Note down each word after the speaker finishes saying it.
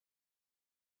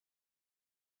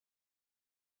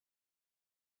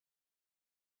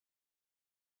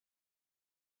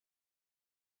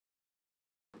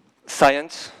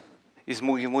science is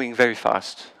moving very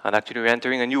fast. And actually, we're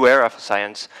entering a new era for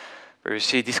science, where you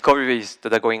see discoveries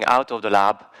that are going out of the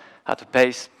lab at a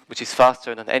pace which is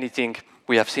faster than anything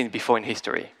we have seen before in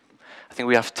history. I think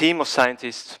we have a team of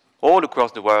scientists all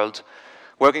across the world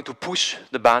working to push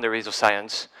the boundaries of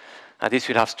science, and this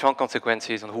will have strong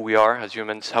consequences on who we are as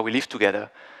humans, how we live together,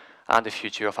 and the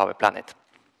future of our planet.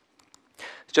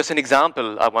 Just an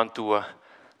example I want to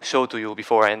show to you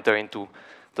before I enter into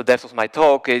the depth of my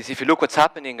talk is if you look what's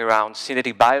happening around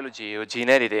synthetic biology or gene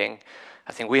editing,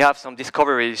 I think we have some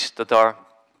discoveries that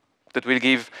will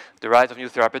give the rise of new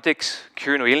therapeutics,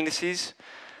 cure new illnesses,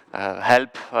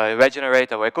 help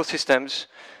regenerate our ecosystems,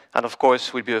 and of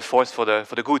course will be a force for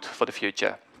the good for the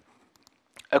future.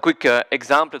 A quick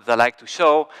example that I like to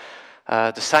show,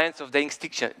 the science of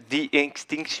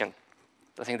de-extinction.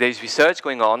 I think there is research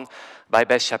going on by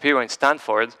Beth Shapiro in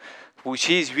Stanford, which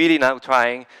is really now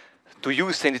trying to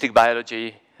use synthetic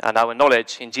biology and our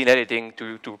knowledge in gene editing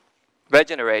to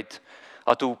regenerate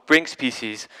or to bring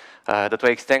species that were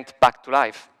extinct back to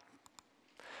life.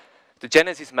 The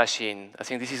Genesis machine, I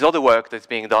think this is other work that's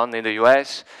being done in the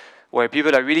US, where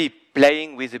people are really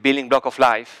playing with the building block of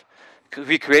life,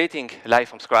 recreating life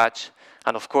from scratch,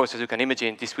 and of course, as you can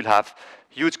imagine, this will have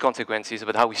huge consequences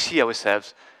about how we see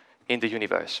ourselves in the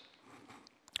universe.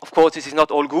 Of course, this is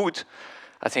not all good.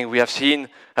 I think we have seen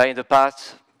in the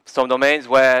past some domains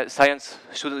where science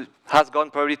has gone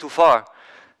probably too far.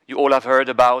 You all have heard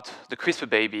about the CRISPR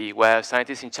baby, where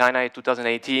scientists in China in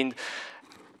 2018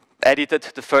 edited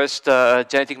the first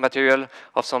genetic material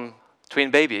of some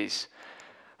twin babies.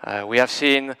 We have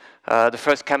seen the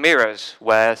first chimeras,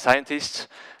 where scientists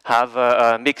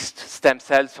have mixed stem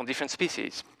cells from different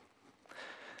species.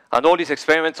 And all these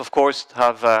experiments, of course,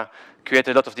 have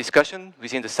created a lot of discussion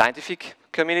within the scientific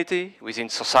community, within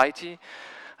society,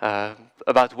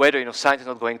 about whether science is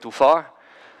not going too far.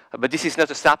 But this is not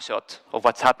a snapshot of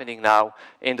what's happening now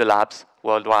in the labs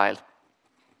worldwide.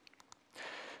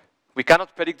 We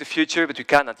cannot predict the future, but we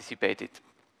can anticipate it.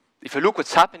 If you look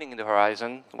what's happening in the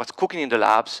horizon, what's cooking in the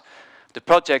labs, the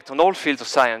project on all fields of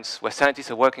science where scientists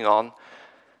are working on,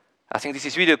 I think this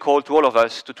is really a call to all of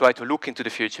us to try to look into the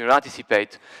future and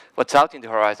anticipate what's out in the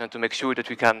horizon to make sure that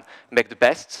we can make the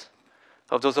best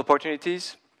of those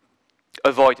opportunities,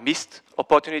 avoid missed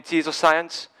opportunities of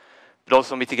science, but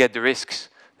also mitigate the risks,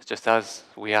 just as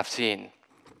we have seen.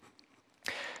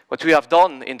 What we have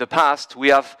done in the past, we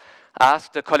have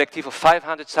asked a collective of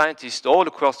 500 scientists all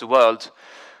across the world,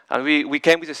 and we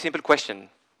came with a simple question.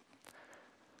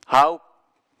 How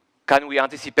can we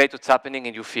anticipate what's happening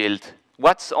in your field?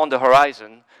 What's on the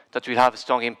horizon that will have a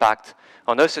strong impact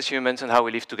on us as humans and how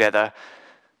we live together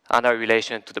and our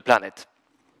relation to the planet?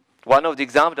 One of the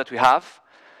examples that we have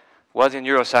was in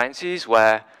neurosciences,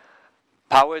 where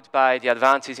powered by the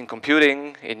advances in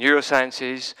computing, in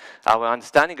neurosciences, our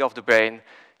understanding of the brain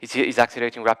is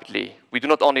accelerating rapidly. We do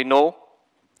not only know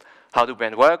how the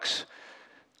brain works,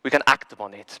 we can act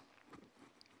upon it.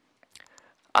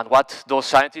 And what those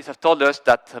scientists have told us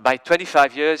that by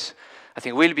 25 years, I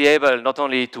think we'll be able not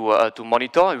only to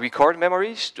monitor and record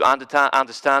memories, to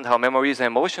understand how memories and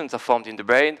emotions are formed in the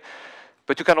brain,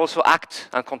 but you can also act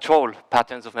and control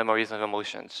patterns of memories and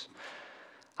emotions.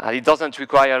 And it doesn't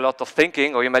require a lot of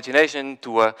thinking or imagination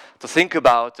to think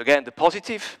about, again, the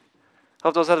positive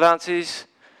of those advances,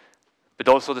 but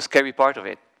also the scary part of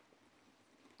it.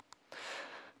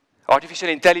 Artificial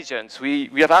intelligence, we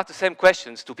have asked the same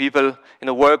questions to people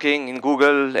working in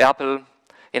Google, Apple,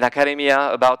 in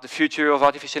academia about the future of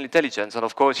artificial intelligence. And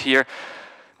of course here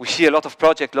we see a lot of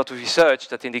projects, a lot of research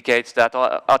that indicates that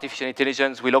artificial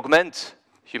intelligence will augment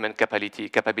human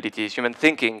capabilities, human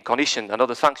thinking, cognition, and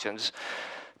other functions,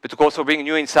 but to also bring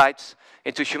new insights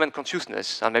into human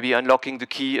consciousness and maybe unlocking the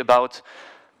key about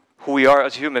who we are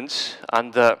as humans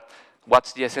and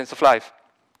what's the essence of life.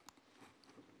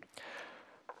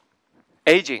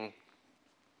 Aging.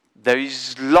 There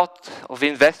is a lot of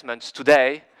investments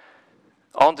today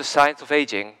on the science of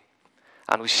aging,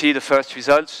 and we see the first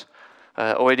results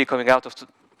already coming out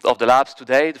of the labs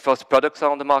today. The first products are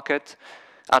on the market,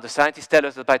 and the scientists tell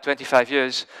us that by 25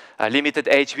 years, limited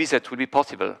age reset will be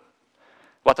possible.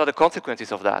 What are the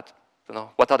consequences of that?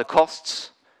 What are the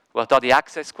costs? What are the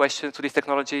access questions to these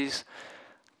technologies?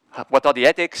 What are the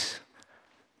ethics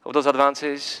of those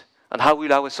advances? And how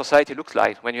will our society look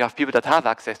like when you have people that have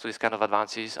access to these kind of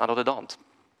advances and others don't?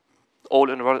 All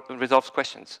unresolved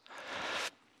questions.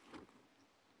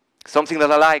 Something that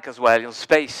I like as well,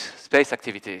 space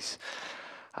activities.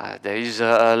 There is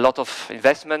a lot of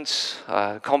investments,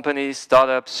 companies,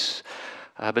 startups,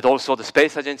 but also the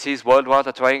space agencies worldwide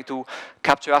are trying to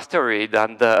capture asteroids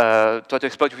and try to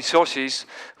exploit resources,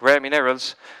 rare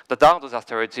minerals that are on those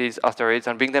asteroids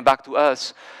and bring them back to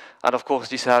us. And of course,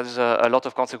 this has a lot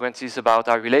of consequences about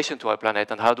our relation to our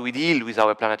planet and how do we deal with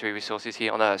our planetary resources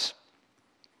here on Earth.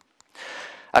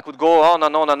 I could go on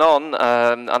and on and on,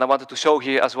 and I wanted to show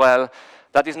here as well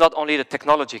that is not only the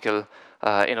technological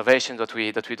innovation that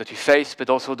we face, but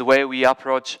also the way we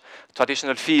approach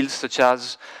traditional fields such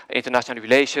as international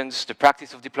relations, the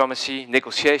practice of diplomacy,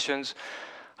 negotiations.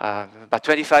 About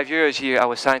 25 years here,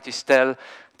 our scientists tell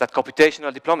that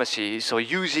computational diplomacy, so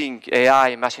using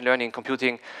AI, machine learning,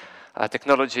 computing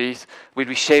technologies, will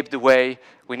reshape the way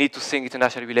we need to think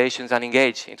international relations and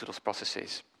engage into those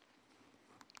processes.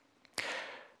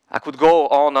 I could go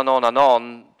on and on and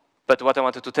on, but what I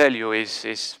wanted to tell you is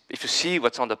if you see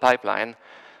what's on the pipeline,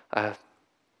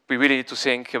 we really need to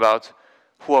think about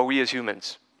who are we as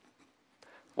humans.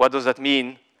 What does that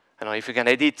mean? You know, if we can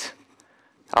edit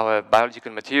our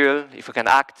biological material, if we can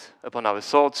act upon our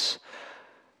thoughts,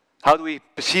 how do we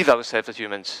perceive ourselves as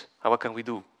humans, and what can we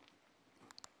do?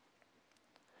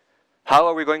 How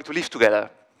are we going to live together?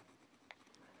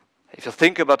 If you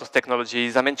think about those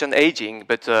technologies, I mentioned aging,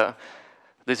 but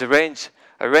there's a range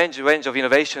of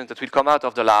innovations that will come out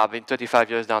of the lab in 35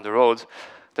 years down the road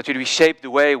that will reshape the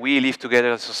way we live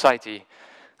together as a society.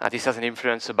 And this has an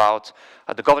influence about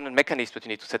the governance mechanisms that we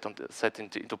need to set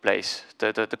into place,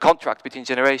 the contract between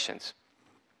generations.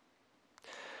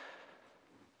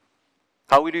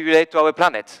 How will we relate to our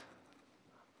planet?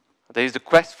 There is the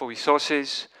quest for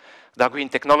resources, there are green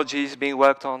technologies being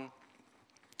worked on.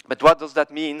 But what does that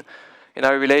mean in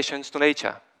our relations to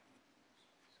nature?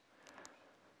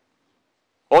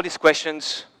 All these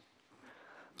questions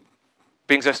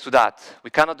brings us to that. We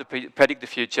cannot predict the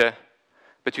future,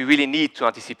 but we really need to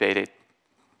anticipate it.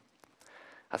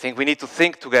 I think we need to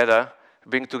think together,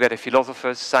 bring together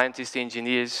philosophers, scientists,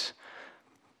 engineers,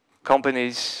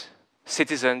 companies,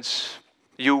 citizens,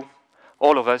 you,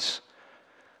 all of us,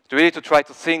 to really to try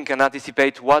to think and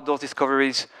anticipate what those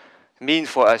discoveries mean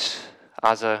for us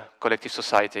as a collective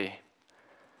society.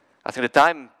 I think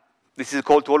this is a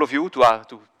call to all of you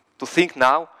to think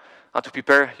now and to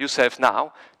prepare yourself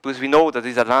now, because we know that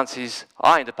these advances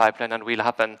are in the pipeline and will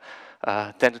happen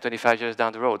 10 to 25 years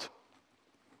down the road.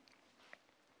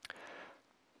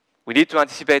 We need to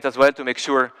anticipate as well to make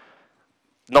sure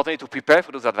not only to prepare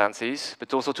for those advances,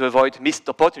 but also to avoid missed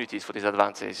opportunities for these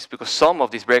advances, because some of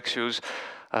these breakthroughs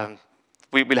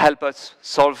will help us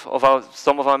solve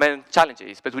some of our main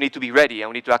challenges, but we need to be ready and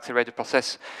we need to accelerate the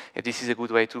process if this is a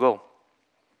good way to go.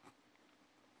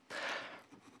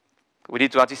 We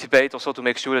need to anticipate also to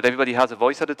make sure that everybody has a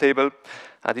voice at the table.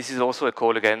 And this is also a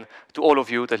call again to all of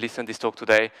you that listen to this talk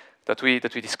today, that we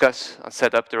discuss and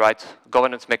set up the right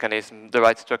governance mechanism, the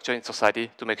right structure in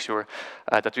society to make sure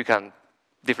that we can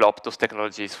develop those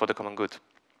technologies for the common good.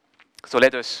 So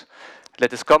let us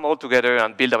come all together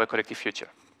and build our collective future.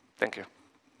 Thank you.